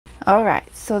All right,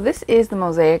 so this is the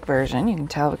mosaic version. You can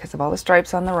tell because of all the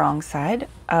stripes on the wrong side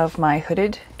of my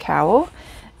hooded cowl.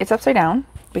 It's upside down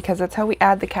because that's how we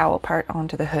add the cowl part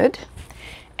onto the hood.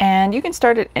 And you can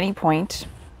start at any point.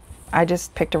 I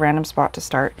just picked a random spot to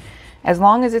start, as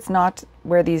long as it's not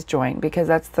where these join, because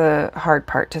that's the hard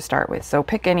part to start with. So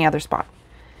pick any other spot.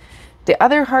 The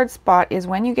other hard spot is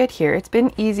when you get here. It's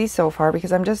been easy so far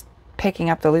because I'm just picking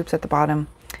up the loops at the bottom.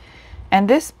 And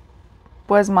this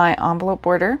was my envelope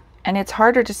border, and it's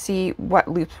harder to see what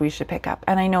loops we should pick up.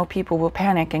 And I know people will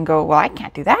panic and go, well, I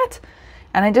can't do that.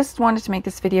 And I just wanted to make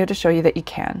this video to show you that you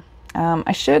can.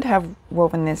 I should have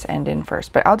woven this end in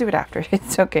first, but I'll do it after.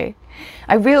 It's okay.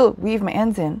 I will weave my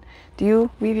ends in. Do you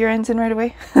weave your ends in right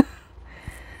away?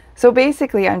 So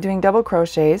basically I'm doing double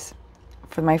crochets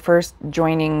for my first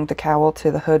joining the cowl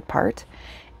to the hood part.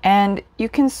 And you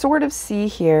can sort of see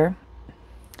here,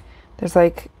 there's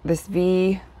like this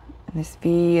V and this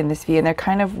V and this V, and they're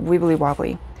kind of wibbly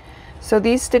wobbly. So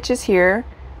these stitches here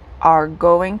are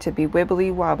going to be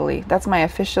wibbly wobbly. That's my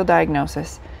official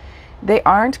diagnosis. They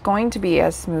aren't going to be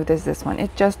as smooth as this one.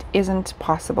 It just isn't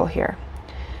possible here.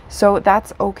 So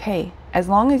that's okay. As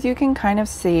long as you can kind of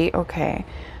see, okay,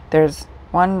 there's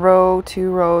 1 row,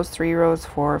 2 rows, 3 rows,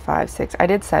 4, 5, 6. I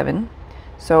did 7.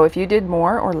 So if you did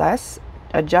more or less,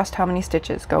 adjust how many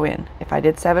stitches go in. If I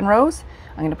did 7 rows,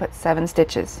 I'm going to put 7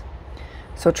 stitches.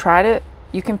 So try to,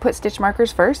 you can put stitch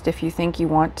markers first if you think you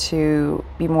want to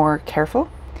be more careful.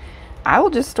 I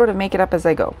will just sort of make it up as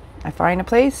I go. I find a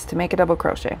place to make a double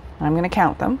crochet. I'm going to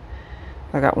count them.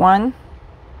 I got 1.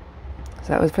 So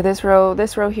that was for this row.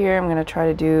 This row here, I'm going to try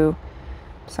to do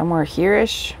somewhere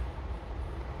here-ish.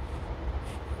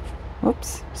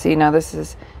 Whoops. See, now this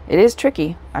is, it is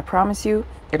tricky. I promise you,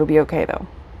 it'll be okay though.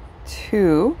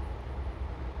 2,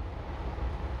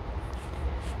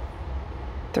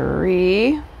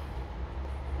 3.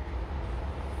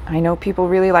 I know people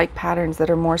really like patterns that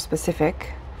are more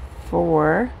specific.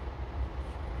 4.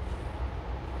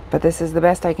 But this is the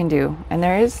best I can do. And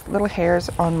there is little hairs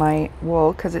on my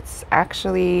wool because it's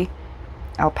actually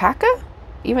alpaca.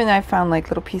 Even I found like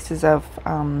little pieces of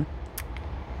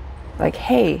like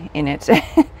hay in it.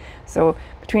 So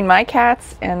between my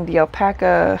cats and the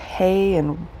alpaca hay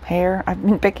and hair, I've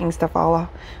been picking stuff all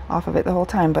off of it the whole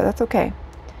time, but that's okay.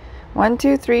 1,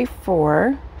 2, 3,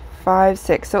 4, 5,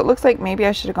 6. So it looks like maybe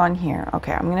I should have gone here.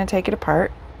 Okay, I'm going to take it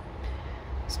apart.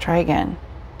 Let's try again.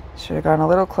 Should have gone a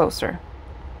little closer.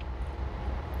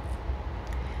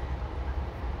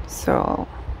 So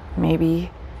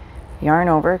maybe yarn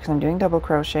over because I'm doing double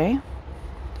crochet.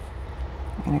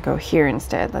 I'm going to go here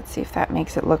instead. Let's see if that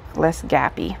makes it look less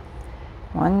gappy.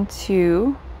 1,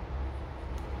 2,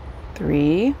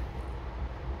 3,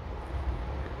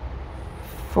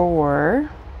 4,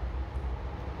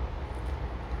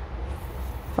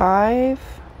 5,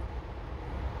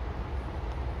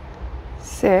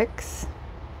 6,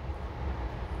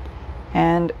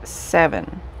 and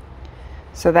 7.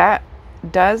 So that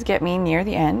does get me near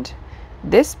the end.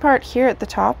 This part here at the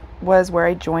top was where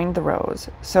I joined the rows.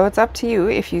 So it's up to you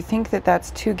if you think that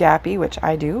that's too gappy, which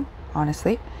I do,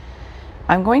 honestly.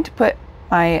 I'm going to put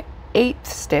my 8th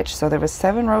stitch. So there was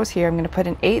 7 rows here. I'm going to put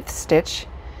an 8th stitch.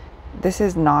 This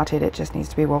is knotted. It just needs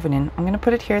to be woven in. I'm going to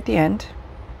put it here at the end.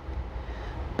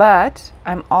 But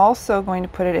I'm also going to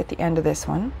put it at the end of this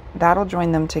one. That'll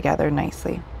join them together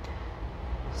nicely.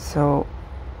 So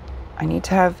I need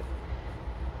to have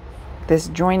this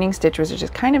joining stitch, which is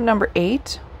just kind of number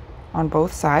 8 on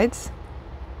both sides.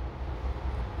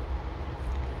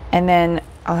 And then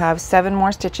I'll have 7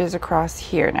 more stitches across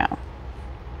here now.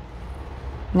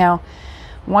 Now,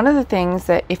 one of the things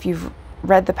that if you've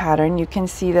read the pattern, you can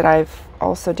see that I've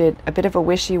also did a bit of a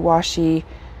wishy-washy,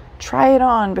 try it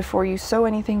on before you sew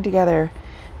anything together,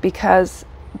 because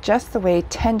just the way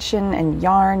tension and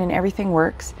yarn and everything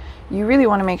works, you really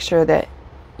want to make sure that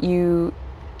you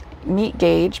meet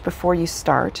gauge before you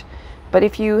start. But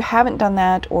if you haven't done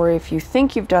that, or if you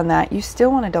think you've done that, you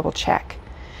still want to double check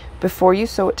before you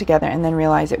sew it together and then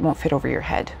realize it won't fit over your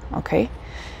head. Okay,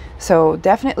 so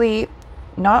definitely,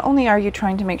 not only are you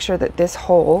trying to make sure that this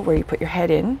hole where you put your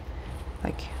head in,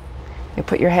 like you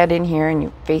put your head in here and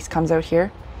your face comes out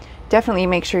here, definitely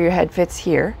make sure your head fits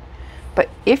here. But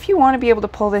if you want to be able to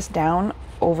pull this down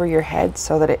over your head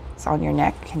so that it's on your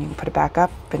neck and you can put it back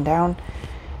up and down,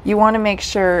 you want to make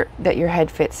sure that your head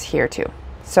fits here too.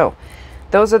 So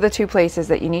those are the 2 places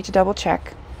that you need to double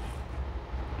check.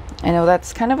 I know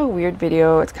that's kind of a weird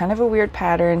video. It's kind of a weird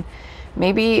pattern.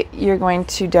 Maybe you're going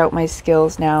to doubt my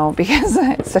skills now because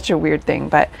it's such a weird thing,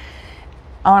 but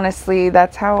honestly,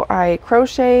 that's how I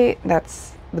crochet.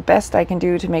 That's the best I can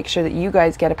do to make sure that you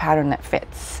guys get a pattern that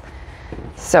fits.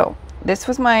 So this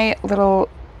was my little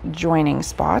joining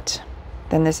spot.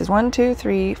 Then this is 1, 2,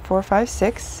 3, 4, 5,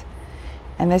 6,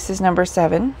 and this is number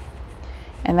 7.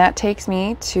 And that takes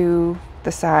me to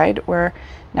the side where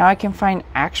now I can find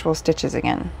actual stitches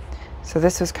again. So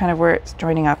this was kind of where it's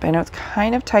joining up. I know it's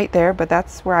kind of tight there, but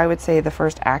that's where I would say the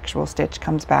first actual stitch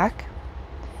comes back.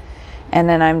 And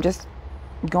then I'm just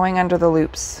going under the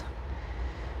loops.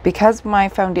 Because my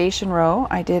foundation row,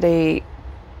 did I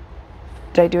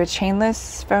do a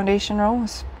chainless foundation row?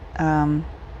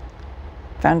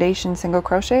 Foundation single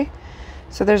crochet.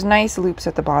 So there's nice loops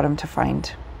at the bottom to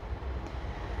find.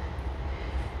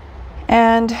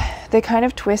 And they kind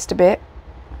of twist a bit,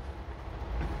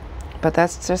 but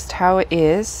that's just how it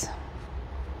is.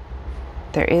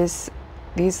 There is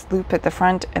these loop at the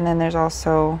front, and then there's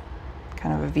also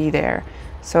kind of a V there.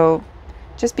 So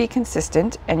just be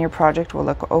consistent and your project will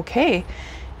look okay.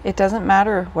 It doesn't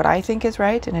matter what I think is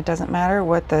right, and it doesn't matter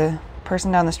what the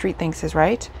person down the street thinks is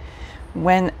right.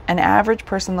 When an average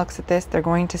person looks at this, they're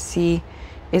going to see,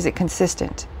 is it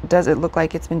consistent? Does it look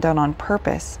like it's been done on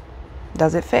purpose?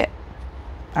 Does it fit?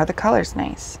 Are the colors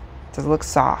nice? Does it look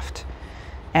soft?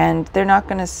 And they're not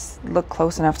going to look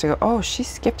close enough to go, oh, she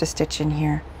skipped a stitch in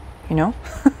here, you know?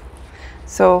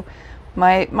 So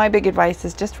my big advice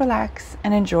is just relax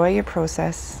and enjoy your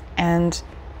process. And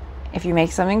if you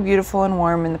make something beautiful and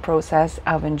warm in the process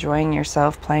of enjoying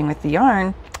yourself playing with the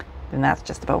yarn, then that's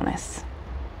just a bonus.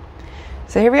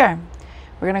 So here we are.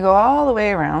 We're going to go all the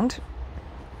way around.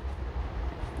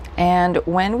 And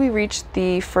when we reach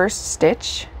the first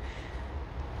stitch,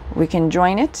 we can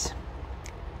join it,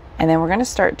 and then we're going to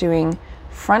start doing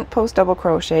front post double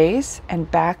crochets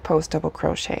and back post double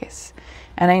crochets.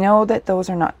 And I know that those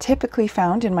are not typically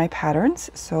found in my patterns,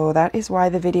 so that is why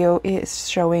the video is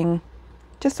showing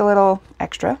just a little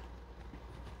extra.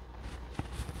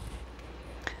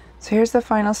 So here's the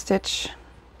final stitch.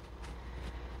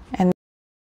 And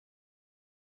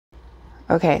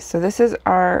okay, so this is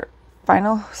our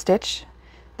final stitch.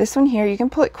 This one here, you can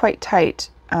pull it quite tight.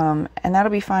 And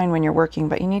that'll be fine when you're working,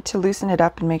 but you need to loosen it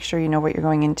up and make sure you know what you're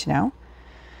going into now.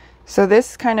 So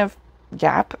this kind of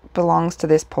gap belongs to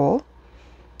this pole.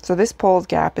 So this pole's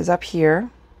gap is up here.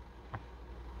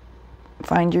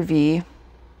 Find your V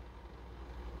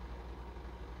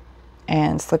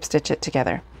and slip stitch it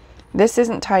together. This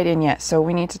isn't tied in yet, so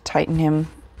we need to tighten him.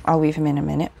 I'll weave him in a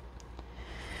minute.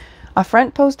 A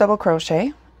front post double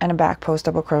crochet and a back post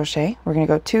double crochet. We're going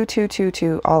to go 2, 2, 2,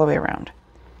 2 all the way around.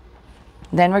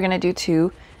 Then we're going to do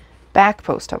 2 back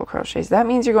post double crochets. That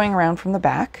means you're going around from the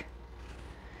back,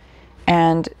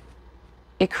 and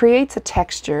it creates a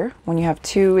texture when you have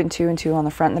 2 and 2 and 2 on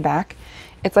the front and the back.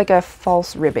 It's like a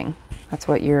false ribbing. That's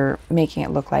what you're making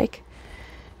it look like.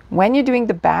 When you're doing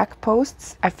the back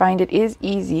posts, I find it is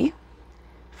easy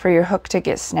for your hook to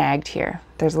get snagged here.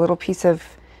 There's a little piece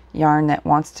of yarn that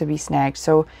wants to be snagged,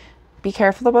 so be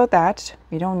careful about that.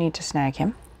 You don't need to snag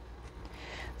him.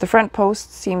 The front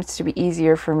post seems to be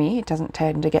easier for me. It doesn't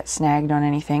tend to get snagged on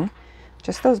anything.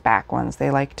 Just those back ones, they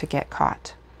like to get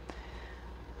caught.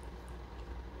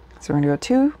 So we're going to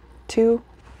go 2, 2,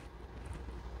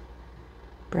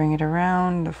 bring it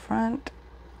around the front,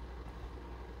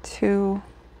 2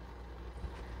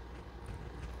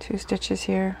 stitches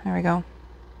here. There we go.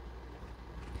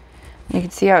 You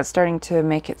can see how it's starting to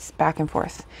make its back and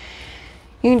forth.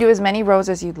 You can do as many rows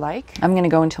as you'd like. I'm going to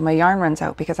go until my yarn runs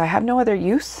out because I have no other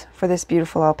use for this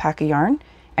beautiful alpaca yarn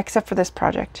except for this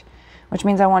project, which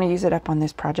means I want to use it up on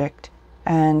this project.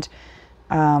 And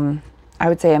I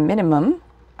would say a minimum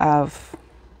of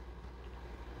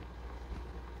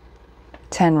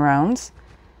 10 rounds,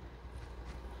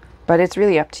 but it's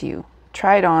really up to you.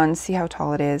 Try it on, see how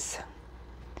tall it is,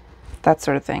 that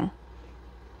sort of thing.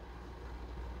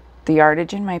 The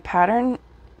yardage in my pattern,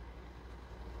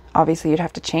 obviously you'd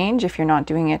have to change if you're not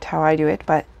doing it how I do it,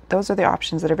 but those are the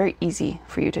options that are very easy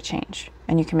for you to change,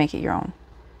 and you can make it your own.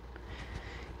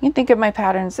 You can think of my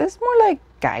patterns as more like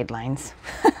guidelines.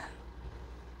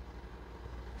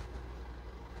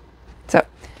 So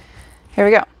here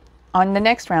we go. On the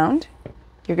next round,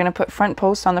 you're going to put front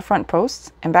posts on the front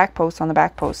posts and back posts on the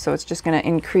back posts. So it's just going to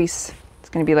increase. It's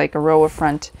going to be like a row of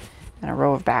front and a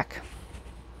row of back.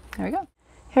 There we go.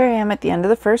 Here I am at the end of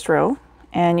the first row,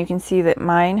 and you can see that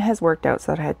mine has worked out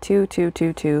so that I had 2, 2,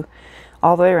 2, 2,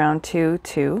 all the way around 2,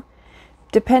 2.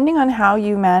 Depending on how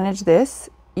you manage this,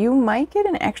 you might get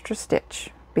an extra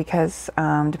stitch because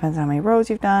depends on how many rows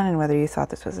you've done and whether you thought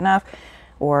this was enough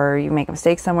or you make a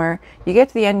mistake somewhere. You get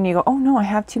to the end and you go, oh no, I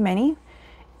have too many.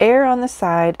 Err on the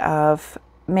side of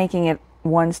making it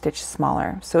 1 stitch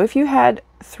smaller. So if you had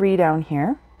 3 down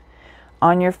here,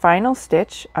 on your final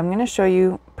stitch, I'm going to show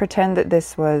you, pretend that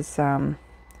this was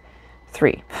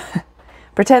 3.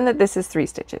 Pretend that this is 3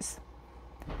 stitches.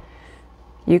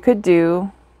 You could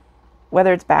do,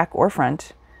 whether it's back or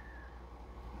front,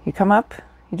 you come up,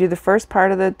 you do the first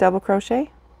part of the double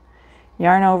crochet,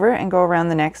 yarn over and go around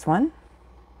the next one,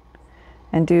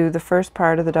 and do the first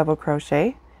part of the double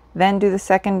crochet, then do the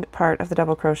second part of the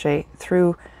double crochet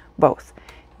through both.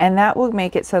 And that will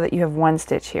make it so that you have 1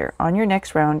 stitch here. On your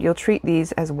next round, you'll treat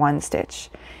these as 1 stitch.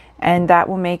 And that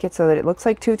will make it so that it looks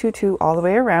like 2, 2, 2 all the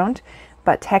way around,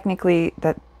 but technically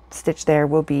that stitch there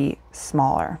will be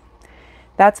smaller.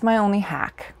 That's my only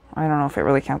hack. I don't know if it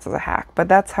really counts as a hack, but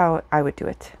that's how I would do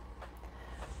it.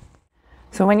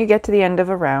 So when you get to the end of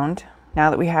a round,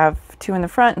 now that we have 2 in the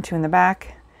front and 2 in the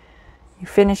back, you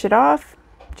finish it off,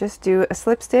 just do a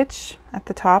slip stitch at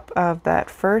the top of that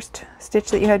first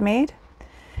stitch that you had made.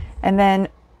 And then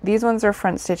these ones are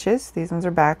front stitches, these ones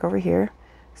are back over here.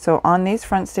 So on these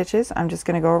front stitches, I'm just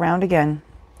going to go around again.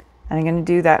 And I'm going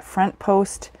to do that front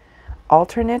post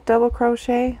alternate double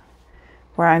crochet,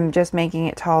 where I'm just making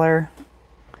it taller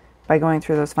by going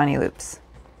through those funny loops.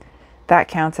 That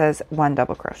counts as 1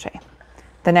 double crochet.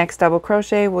 The next double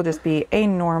crochet will just be a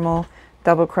normal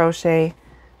double crochet,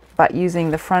 but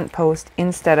using the front post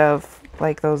instead of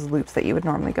like those loops that you would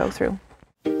normally go through.